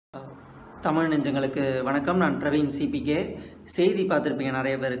தமிழ் நெஞ்சங்களுக்கு வணக்கம். நான் பிரவீன் CPK. செய்தி பார்த்துருப்பீங்க,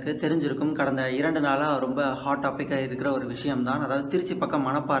 நிறைய பேருக்கு தெரிஞ்சிருக்கும். கடந்த 2 நாளாக ரொம்ப ஹாட் டாப்பிக்காக இருக்கிற ஒரு விஷயம்தான். அதாவது திருச்சி பக்கம்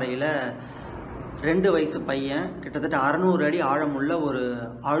மணப்பாறையில் 2 வயசு பையன் கிட்டத்தட்ட 600 அடி ஆழமுள்ள ஒரு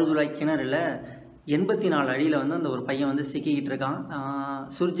ஆழ்துளை கிணறுல 84 அடியில் வந்து அந்த ஒரு பையன் வந்து சிக்கிக்கிட்டு இருக்கான்.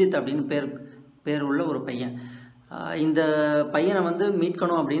 சுர்ஜித் அப்படின்னு பேர் உள்ள ஒரு பையன். இந்த பையனை வந்து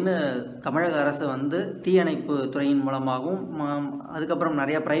மீட்கணும் அப்படின்னு தமிழக அரசு வந்து தீயணைப்பு துறையின் மூலமாகவும் அதுக்கப்புறம்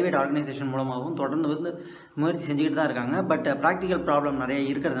நிறையா ப்ரைவேட் ஆர்கனைசேஷன் மூலமாகவும் தொடர்ந்து வந்து முயற்சி செஞ்சுக்கிட்டு தான் இருக்காங்க. பட் ப்ராக்டிக்கல் ப்ராப்ளம் நிறைய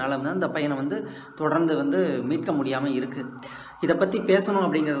இருக்கிறதுனால வந்து அந்த பையனை வந்து தொடர்ந்து வந்து மீட்க முடியாமல் இருக்குது. இதை பற்றி பேசணும்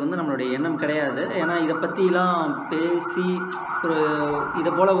அப்படிங்கிறது வந்து நம்மளுடைய எண்ணம் கிடையாது. ஏன்னா இதை பற்றிலாம் பேசி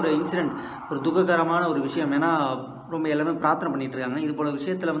இதை போல் ஒரு இன்சிடெண்ட், ஒரு துக்ககரமான ஒரு விஷயம். ஏன்னா ரொம்ப எல்லாமே பிரார்த்தனை பண்ணிகிட்டு இருக்காங்க. இது போல்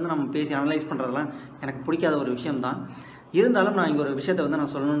விஷயத்தில் வந்து நம்ம பேசி அனலைஸ் பண்ணுறதுலாம் எனக்கு பிடிக்காத ஒரு விஷயம்தான். இருந்தாலும் நான் இங்கே ஒரு விஷயத்தை வந்து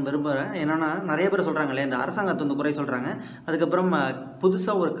நான் சொல்லணும்னு விரும்புகிறேன். என்னென்னா, நிறைய பேர் சொல்கிறாங்களே, இந்த அரசாங்கத்தை வந்து குறை சொல்கிறாங்க. அதுக்கப்புறம்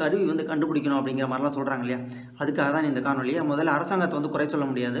புதுசாக ஒரு கருவி வந்து கண்டுபிடிக்கணும் அப்படிங்கிற மாதிரிலாம் சொல்கிறாங்க இல்லையா? அதுக்காக தான் இந்த காணொலியை. முதல்ல அரசாங்கத்தை வந்து குறை சொல்ல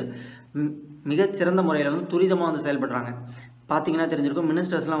முடியாது. மிகச்சிறந்த முறையில் வந்து துரிதமாக வந்து செயல்படுறாங்க. பார்த்தீங்கன்னா தெரிஞ்சிருக்கும்,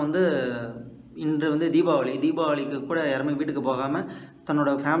 மினிஸ்டர்ஸ்லாம் வந்து இன்று வந்து தீபாவளிக்கு கூட யாருமே வீட்டுக்கு போகாமல் தன்னோட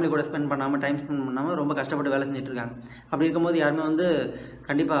ஃபேமிலி கூட டைம் ஸ்பெண்ட் பண்ணாமல் ரொம்ப கஷ்டப்பட்டு வேலை செஞ்சுட்டு இருக்காங்க. அப்படி இருக்கும்போது யாருமே வந்து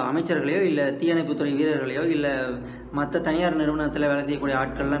கண்டிப்பாக அமைச்சர்களையோ இல்லை தீயணைப்புத்துறை வீரர்களையோ இல்லை மற்ற தனியார் நிறுவனத்தில் வேலை செய்யக்கூடிய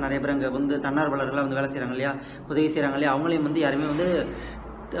ஆட்கள்லாம் நிறைய பேர் அங்கே வந்து தன்னார்வலர்கள்லாம் வந்து வேலை செய்கிறாங்க இல்லையா, உதவி செய்கிறாங்க இல்லையா, அவங்களையும் வந்து யாருமே வந்து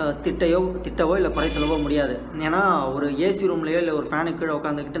திட்டவோ இல்லை குறை சொல்லவோ முடியாது. ஏன்னா ஒரு ஏசி ரூம்லையோ இல்லை ஒரு ஃபேனுக்கு கீழே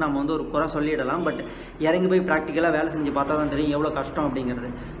உட்காந்துக்கிட்டு நம்ம வந்து ஒரு குறை சொல்லிடலாம். பட் இறங்கி போய் ப்ராக்டிக்கலாக வேலை செஞ்சு பார்த்தா தான் தெரியும் எவ்வளோ கஷ்டம்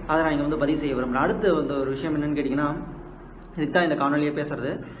அப்படிங்கிறது. அதை நான் இங்கே வந்து பதிவு செய்ய விரும்புகிறேன். அடுத்து வந்து ஒரு விஷயம் என்னென்னு கேட்டிங்கன்னா, இதுக்கு தான் இந்த காணொலியை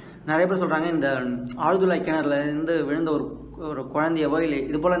பேசுகிறது. நிறைய பேர் சொல்கிறாங்க, இந்த ஆழ்துளை கிணறுல இருந்து விழுந்த ஒரு குழந்தையவோ இல்லை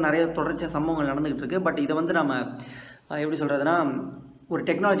இது போல் நிறைய தொடர்ச்சியாக சம்பவங்கள் நடந்துகிட்டு இருக்குது. பட் இதை வந்து நம்ம எப்படி சொல்கிறதுனா, ஒரு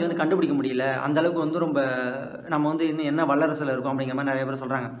டெக்னாலஜி வந்து கண்டுபிடிக்க முடியல, அந்தளவுக்கு வந்து ரொம்ப நம்ம வந்து இன்னும் என்ன வல்லரசில் இருக்கும் அப்படிங்கிற மாதிரி நிறைய பேர்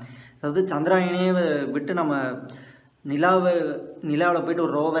சொல்கிறாங்க. அதாவது சந்திராயனையே விட்டு நம்ம நிலாவில் போய்ட்டு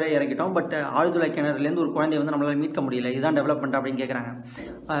ஒரு ரோவரே இறக்கிட்டோம். பட் ஆழ்துளை கிணறுலேருந்து ஒரு குழந்தைய வந்து நம்மளால் மீட்க முடியல. இதுதான் டெவலப்மெண்ட் அப்படின்னு கேட்குறாங்க.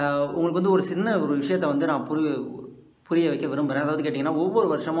 உங்களுக்கு வந்து ஒரு சின்ன ஒரு விஷயத்தை வந்து நான் புரிய வைக்க விரும்புகிறேன். அதாவது கேட்டிங்கன்னா, ஒவ்வொரு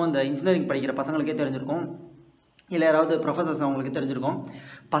வருஷமும் இந்த இன்ஜினியரிங் படிக்கிற பசங்களுக்கே தெரிஞ்சிருக்கும், இல்லை யாராவது ப்ரொஃபஸர்ஸ் அவங்களுக்கு தெரிஞ்சிருக்கும்,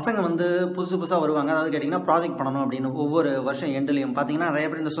 பசங்க வந்து புதுசாக வருவாங்க. அதாவது கேட்டிங்கன்னா, ப்ராஜெக்ட் பண்ணணும் அப்படின்னு ஒவ்வொரு வருஷம் எண்டுலேயும் பார்த்தீங்கன்னா நிறைய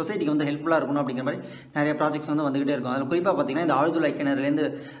பேர் இந்த சொசைட்டிக்கு வந்து ஹெல்ப்ஃபுல்லாக இருக்கணும் அப்படிங்கிற மாதிரி நிறைய ப்ராஜெக்ட்ஸ் வந்து வந்துகிட்டே இருக்கும். அதில் குறிப்பாக பார்த்தீங்கன்னா, இந்த ஆழ்துளை கிணறுலேருந்து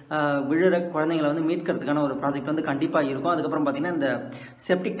விழுற குழந்தைங்களை வந்து மீட்கிறதுக்கான ஒரு ப்ராஜெக்ட் வந்து கண்டிப்பாக இருக்கும். அதுக்கப்புறம் பார்த்தீங்கன்னா, இந்த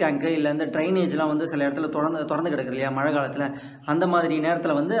செப்டிக் டேங்க்கு இல்லை இந்த ட்ரைனேஜ்லாம் வந்து சில இடத்துல திறந்து கிடக்கு இல்லையா மழை காலத்தில், அந்த மாதிரி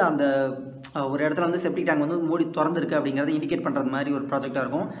நேரத்தில் வந்து அந்த ஒரு இடத்துல வந்து செப்டிக் டேங்க் வந்து மூடி திறந்துருக்கு அப்படிங்கிறத இண்டிகேட் பண்ணுறது மாதிரி ஒரு ப்ராஜெக்டாக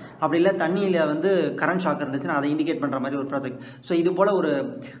இருக்கும். அப்படி இல்லை தண்ணியில் வந்து கரண்ட் ஷாக் இருந்துச்சுன்னா அதை இண்டிகேட் பண்ணுற மாதிரி ஒரு ப்ராஜெக்ட். ஸோ இது போல் ஒரு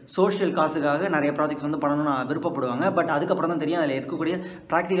சோஷியல் காசுக்காக நிறைய ப்ராஜெக்ட்ஸ் வந்து பண்ணணும்னு விருப்பப்படுவாங்க. பட் அதுக்கப்புறம் தான் தெரியும் அதில் இருக்கக்கூடிய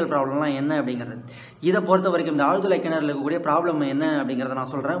ப்ராக்டிக்கல் ப்ராப்ளம்லாம் என்ன அப்படிங்கிறது. இதை பொறுத்த வரைக்கும் இந்த ஆழ்துளை கிணறுல இருக்கக்கூடிய ப்ராப்ளம் என்ன அப்படிங்கிறத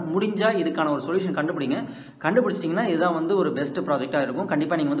நான் சொல்கிறேன். முடிஞ்சால் இதுக்கான ஒரு சொல்யூஷன் கண்டுபிடிச்சிட்டிங்கன்னா இதுதான் வந்து ஒரு பெஸ்ட் ப்ராஜெக்டாக இருக்கும்.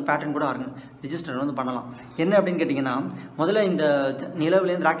 கண்டிப்பாக நீங்கள் வந்து பேட்டர்ன் கூட ரிஜிஸ்டர் வந்து பண்ணலாம். என்ன அப்படின்னு கேட்டிங்கன்னா, முதல்ல இந்த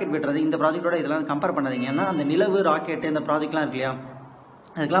நிலவுலேருந்து ராக்கெட் விடுறது இந்த ப்ராஜெக்டோட இதெல்லாம் கம்பேர் பண்ணாதீங்க. ஏன்னா அந்த நிலவு ராக்கெட்டு இந்த ப்ராஜெக்ட்லாம் இருக்கு இல்லையா,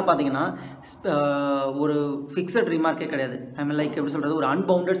 அதுக்கெல்லாம் பார்த்தீங்கன்னா ஒரு ஃபிக்ஸட் ரிமார்க்கே கிடையாது. ஐ மீன் லைக் எப்படி சொல்கிறது, ஒரு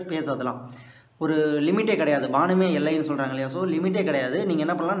அன்பவுண்டட் ஸ்பேஸ். அதெல்லாம் ஒரு லிமிட்டே கிடையாது. வானமே எல்லைன்னு சொல்கிறாங்க இல்லையா, ஸோ லிமிட்டே கிடையாது. நீங்கள்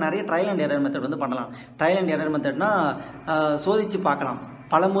என்ன பண்ணலாம், நிறைய ட்ரையல் அண்ட் எரர் மெத்தட் வந்து பண்ணலாம். ட்ரையல் அண்ட் எரர் மெத்தட்னா சோதித்து பார்க்கலாம்.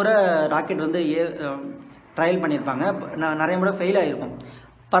 பல முறை ராக்கெட் வந்து ட்ரையல் பண்ணியிருப்பாங்க, நிறைய முறை ஃபெயில் ஆகிருக்கும்.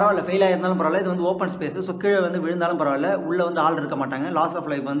 பரவாயில்ல, ஃபெயில் ஆகிருந்தாலும் பரவாயில்ல, இது வந்து ஓப்பன் ஸ்பேஸு. ஸோ கீழே வந்து விழுந்தாலும் பரவாயில்ல, உள்ளே வந்து ஆள் இருக்க மாட்டாங்க, லாஸ் ஆஃப்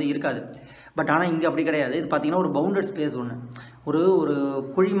லைஃப் வந்து இருக்காது. பட் ஆனால் இங்கே அப்படி கிடையாது. இது பார்த்தீங்கன்னா ஒரு பவுண்டட் ஸ்பேஸ் ஒன்று, ஒரு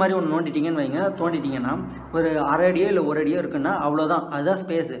குழி மாதிரி ஒன்று தோண்டிட்டிங்கன்னா ஒரு அரை அடியோ இல்லை ஒரு அடியோ இருக்குன்னா அவ்வளோதான், அதுதான்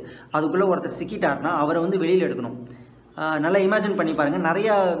ஸ்பேஸு. அதுக்குள்ளே ஒருத்தர் சிக்கிட்டாருன்னா அவரை வந்து வெளியில் எடுக்கணும். நல்லா இமேஜின் பண்ணி பாருங்கள்.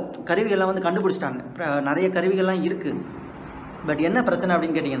 நிறையா கருவிகள்லாம் வந்து கண்டுபிடிச்சிட்டாங்க, நிறைய கருவிகள்லாம் இருக்குது. பட் என்ன பிரச்சனை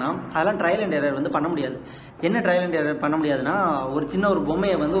அப்படின்னு கேட்டிங்கன்னா, அதெல்லாம் ட்ரையல் அண்ட் எரர் வந்து பண்ண முடியாது. என்ன ட்ரையல் அண்ட் எரர் பண்ண முடியாதுன்னா, ஒரு சின்ன ஒரு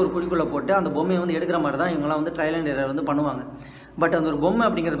பொம்மையை வந்து ஒரு குழிக்குள்ளே போட்டு அந்த பொம்மையை வந்து எடுக்கிற மாதிரி தான் இவங்களாம் வந்து ட்ரையல் அண்ட் எரர் வந்து பண்ணுவாங்க. பட் அந்த ஒரு பொம்மை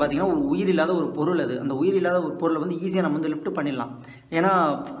அப்படிங்கிறது பார்த்திங்கன்னா ஒரு உயிர் இல்லாத ஒரு பொருள். அது அந்த உயிர் இல்லாத ஒரு பொருளை வந்து ஈஸியாக நம்ம வந்து லிஃப்ட் பண்ணிடலாம். ஏன்னா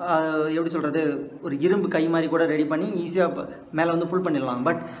எப்படி சொல்கிறது, ஒரு இரும்பு கை மாதிரி கூட ரெடி பண்ணி ஈஸியாக மேலே வந்து புல் பண்ணிடலாம்.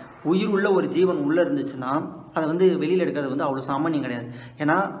 பட் உயிர் உள்ள ஒரு ஜீவன் உள்ளே இருந்துச்சுன்னா அதை வந்து வெளியில் எடுக்கிறது வந்து அவ்வளோ சாமானியம் கிடையாது.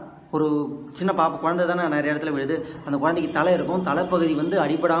 ஏன்னா ஒரு சின்ன குழந்தை தானே நிறைய இடத்துல விழுது. அந்த குழந்தைக்கு தலை இருக்கும், தலைப்பகுதி வந்து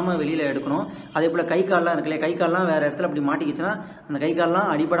அடிபடாமல் வெளியில் எடுக்கணும். அதே போல் கை கால்லாம் இருக்கு இல்லையா, கை கால்லாம் வேறு இடத்துல அப்படி மாட்டிக்கிச்சுன்னா அந்த கை கால்லாம்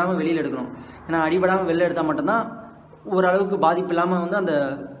அடிபடாமல் வெளியில் எடுக்கணும். ஏன்னா அடிபடாமல் வெளியில் எடுத்தால் மட்டும்தான் ஓரளவுக்கு பாதிப்பு இல்லாமல் வந்து அந்த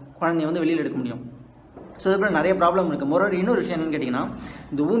குழந்தைய வந்து வெளியில் எடுக்க முடியும். ஸோ இதுபோல் நிறைய ப்ராப்ளம் இருக்குது. மொரோவர் இன்னொரு விஷயம் என்னென்னு கேட்டிங்கன்னா,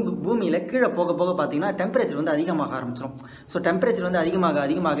 இந்த பூமியில் கீழே போக போக பார்த்தீங்கன்னா டெம்பரேச்சர் வந்து அதிகமாக ஆரம்பிச்சிடும். ஸோ டெம்பரேச்சர் வந்து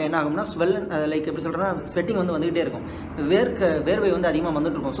அதிகமாக என்ன ஆகும்னா லைக் எப்படி சொல்கிறேன்னா ஸ்வெட்டிங் வந்து வந்துகிட்டே இருக்கும். வேர்வை வந்து அதிகமாக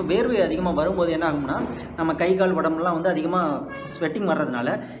வந்துட்டு இருக்கும். ஸோ வேர்வை அதிகமாக வரும்போது என்ன ஆகும்னா நம்ம கை கால் உடம்புலாம் வந்து அதிகமாக ஸ்வெட்டிங்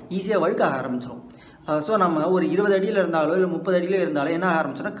வர்றதுனால ஈஸியாக வழுக்க ஆரம்பிச்சிடும். ஸோ நம்ம ஒரு 20 அடியில் இருந்தாலோ இல்லை 30 அடியில் இருந்தாலோ என்ன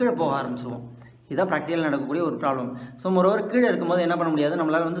ஆரம்பிச்சோன்னா கீழே போக ஆரம்பிச்சிடுவோம். இதுதான் ப்ராக்டிக்கல் நடக்கக்கூடிய ஒரு ப்ராப்ளம். ஸோ மொரோவர் கீழே இருக்கும்போது என்ன பண்ண முடியாது,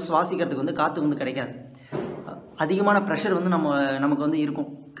 நம்மளால் வந்து சுவாசிக்கிறதுக்கு வந்து காற்று வந்து கிடைக்காது. அதிகமான ப்ரெஷர் வந்து நமக்கு வந்து இருக்கும்.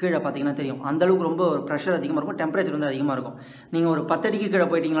 கீழே பார்த்தீங்கன்னா தெரியும், அந்தளவுக்கு ரொம்ப ப்ரெஷர் அதிகமாக இருக்கும், டெம்பரேச்சர் வந்து அதிகமாக இருக்கும். நீங்கள் ஒரு 10 அடிக்கு கீழே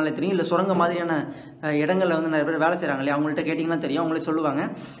போயிட்டீங்கனாலே தெரியும். இல்லை சுரங்க மாதிரியான இடங்களில் வந்து நிறைய பேர் வேலை செய்கிறாங்க இல்லையா, அவங்கள்ட்ட கேட்டிங்கன்னா தெரியும், அவங்களே சொல்லுவாங்க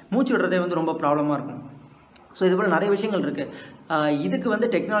மூச்சு விடுறதே வந்து ரொம்ப ப்ராப்ளமாக இருக்கும். ஸோ இதுபோல் நிறைய விஷயங்கள் இருக்குது. இதுக்கு வந்து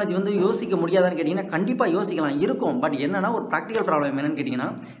டெக்னாலஜி வந்து யோசிக்க முடியாதான்னு கேட்டிங்கன்னா கண்டிப்பாக யோசிக்கலாம், இருக்கும். பட் என்னென்னா ஒரு ப்ராக்டிக்கல் ப்ராப்ளம் என்னென்னு கேட்டிங்கன்னா,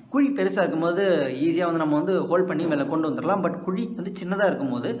 குழி பெருசாக இருக்கும்போது ஈஸியாக வந்து நம்ம வந்து ஹோல்ட் பண்ணி மேலே கொண்டு வந்துடலாம். பட் குழி வந்து சின்னதாக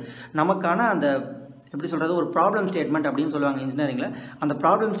இருக்கும்போது நமக்கான அந்த எப்படி சொல்கிறது ஒரு ப்ராப்ளம் ஸ்டேட்மெண்ட் அப்படின்னு சொல்லுவாங்க இன்ஜினியரிங்கில். அந்த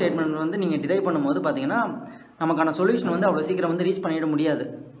ப்ராப்ளம் ஸ்டேட்மெண்ட் வந்து நீங்கள் டிரைவ் பண்ணும்போது பார்த்தீங்கன்னா நமக்கான சொல்யூஷன் வந்து அவ்வளோ சீக்கிரம் வந்து ரீச் பண்ணிட முடியாது.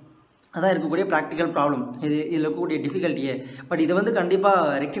 அதான் இருக்கக்கூடிய ப்ராக்டிக்கல் ப்ராப்ளம். இதில் இருக்கக்கூடிய டிஃபிகல்ட்டியே. பட் இதை வந்து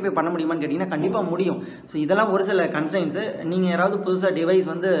கண்டிப்பாக ரெக்டிஃபை பண்ண முடியுமான்னு கேட்டிங்கன்னா கண்டிப்பாக முடியும். ஸோ இதெல்லாம் ஒரு சில கன்ஸ்ட்ரெயின்ஸு. நீங்கள் யாராவது புதுசாக டிவைஸ்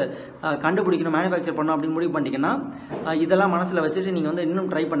வந்து கண்டுபிடிக்கணும், மேனுஃபேக்சர் பண்ணணும் அப்படின்னு முடிவு பண்ணிட்டீங்கன்னா இதெல்லாம் மனசில் வச்சுட்டு நீங்கள் வந்து இன்னும்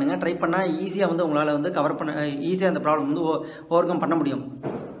ட்ரை பண்ணுங்கள். ட்ரை பண்ணால் ஈஸியாக வந்து உங்களால் வந்து ஈஸியாக அந்த ப்ராப்ளம் வந்து ஓவர் கம் பண்ண முடியும்.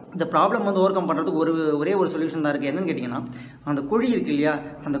 இந்த ப்ராப்ளம் வந்து ஓவர் கம் பண்ணுறதுக்கு ஒரே ஒரு சொல்யூஷன் தான் இருக்குது. என்னென்னு கேட்டிங்கன்னா, அந்த குழி இருக்குது இல்லையா,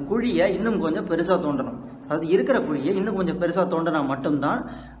 அந்த குழியை இன்னும் கொஞ்சம் பெருசாக தோண்டணும். அதாவது இருக்கிற குழியை இன்னும் கொஞ்சம் பெருசாக தோண்டினா மட்டும்தான்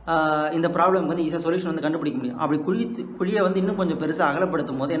இந்த ப்ராப்ளம்க்கு வந்து ஈஸியாக சொல்யூஷன் வந்து கண்டுபிடிக்க முடியும். அப்படி குழியை வந்து இன்னும் கொஞ்சம் பெருசாக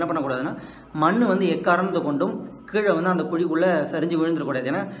அகலப்படுத்தும் போது என்ன பண்ணக்கூடாதுன்னா, மண் வந்து எக்காரணத்தை கொண்டும் கீழே வந்து அந்த குழிக்குள்ளே சரிஞ்சு விழுந்துடக்கூடாது.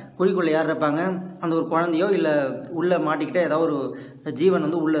 ஏன்னா குழிக்குள்ளே யார் இருப்பாங்க, அந்த ஒரு குழந்தையோ இல்லை உள்ளே மாட்டிக்கிட்டே ஏதாவது ஒரு ஜீவன்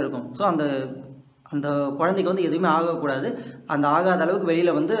வந்து உள்ளே இருக்கும். ஸோ அந்த குழந்தைக்கு வந்து எதுவுமே ஆகக்கூடாது. அந்த ஆகாத அளவுக்கு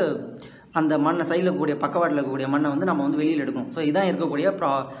வெளியில் வந்து அந்த மண்ணை சைடில் இருக்கக்கூடிய பக்கவாட்டில் இருக்கக்கூடிய மண்ணை வந்து நம்ம வந்து வெளியில் எடுக்கணும். ஸோ இதான் இருக்கக்கூடிய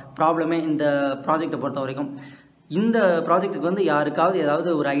ப்ராப்ளமே இந்த ப்ராஜெக்டை பொறுத்த வரைக்கும். இந்த ப்ராஜெக்ட்டுக்கு வந்து யாருக்காவது ஏதாவது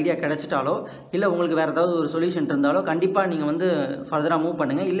ஒரு ஐடியா கிடச்சிட்டாலோ இல்லை உங்களுக்கு வேறு ஏதாவது ஒரு சொல்யூஷன் இருந்தாலோ கண்டிப்பாக நீங்கள் வந்து ஃபர்தராக மூவ்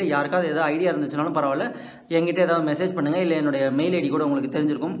பண்ணுங்கள். இல்லை யாருக்காவது ஏதாவது ஐடியா இருந்துச்சுனாலும் பரவாயில்ல, என்கிட்ட ஏதாவது மெசேஜ் பண்ணுங்கள். இல்லை என்னுடைய மெயில் ஐடி கூட உங்களுக்கு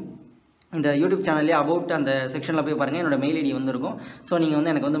தெரிஞ்சிருக்கும். இந்த யூடியூப் சேனல்லே அபவுட் அந்த செக்ஷனில் போய் பாருங்கள், என்னோட மெயில் ஐடி வந்துருக்கும். ஸோ நீங்கள்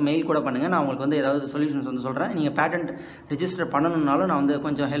வந்து எனக்கு வந்து மெயில் கூட பண்ணுங்கள், நான் உங்களுக்கு வந்து ஏதாவது சொல்யூஷன்ஸ் வந்து சொல்கிறேன். நீங்கள் பேட்டன்ட் ரிஜிஸ்டர் பண்ணணுன்னாலும் நான் வந்து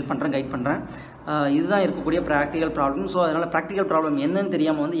கொஞ்சம் ஹெல்ப் பண்ணுறேன், கைட் பண்ணுறேன். இதுதான் இருக்கக்கூடிய ப்ராக்டிக்கல் ப்ராப்ளம். ஸோ அதனால் ப்ராக்டிக்கல் ப்ராப்ளம் என்னன்னு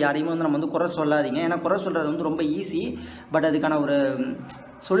தெரியாமல் வந்து யாரையுமே வந்து நம்ம வந்து குறை சொல்லாதீங்க. ஏன்னா குறை சொல்கிறது வந்து ரொம்ப ஈஸி, பட் அதுக்கான ஒரு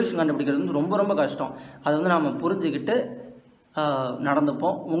சொல்யூஷன் கண்டுபிடிக்கிறது வந்து ரொம்ப ரொம்ப கஷ்டம். அதை வந்து நாம் புரிஞ்சுக்கிட்டு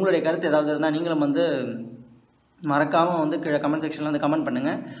நடந்துப்போம். உங்களுடைய கருத்து ஏதாவது இருந்தால் நீங்களும் வந்து மறக்காமல் வந்து கீழே கமெண்ட் செக்ஷனில் வந்து கமெண்ட்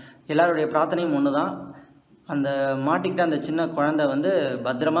பண்ணுங்கள். எல்லாருடைய பிரார்த்தனையும் ஒன்று தான், அந்த மாட்டிக்கிட்ட அந்த சின்ன குழந்தை வந்து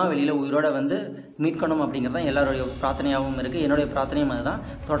பத்திரமா வெளியில் உயிரோடு வந்து மீட்கணும் அப்படிங்கிறது தான் எல்லாருடைய பிரார்த்தனையாகவும் இருக்குது. என்னுடைய பிரார்த்தனையும் அதுதான்.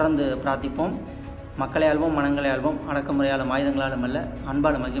 தொடர்ந்து பிரார்த்திப்போம். மக்களையாலும் மனங்களையாலும் அடக்குமுறையாலும் ஆயுதங்களாலும் அல்ல,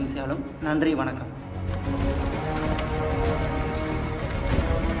 அன்பாலும் அகிம்சையாலும். நன்றி, வணக்கம்.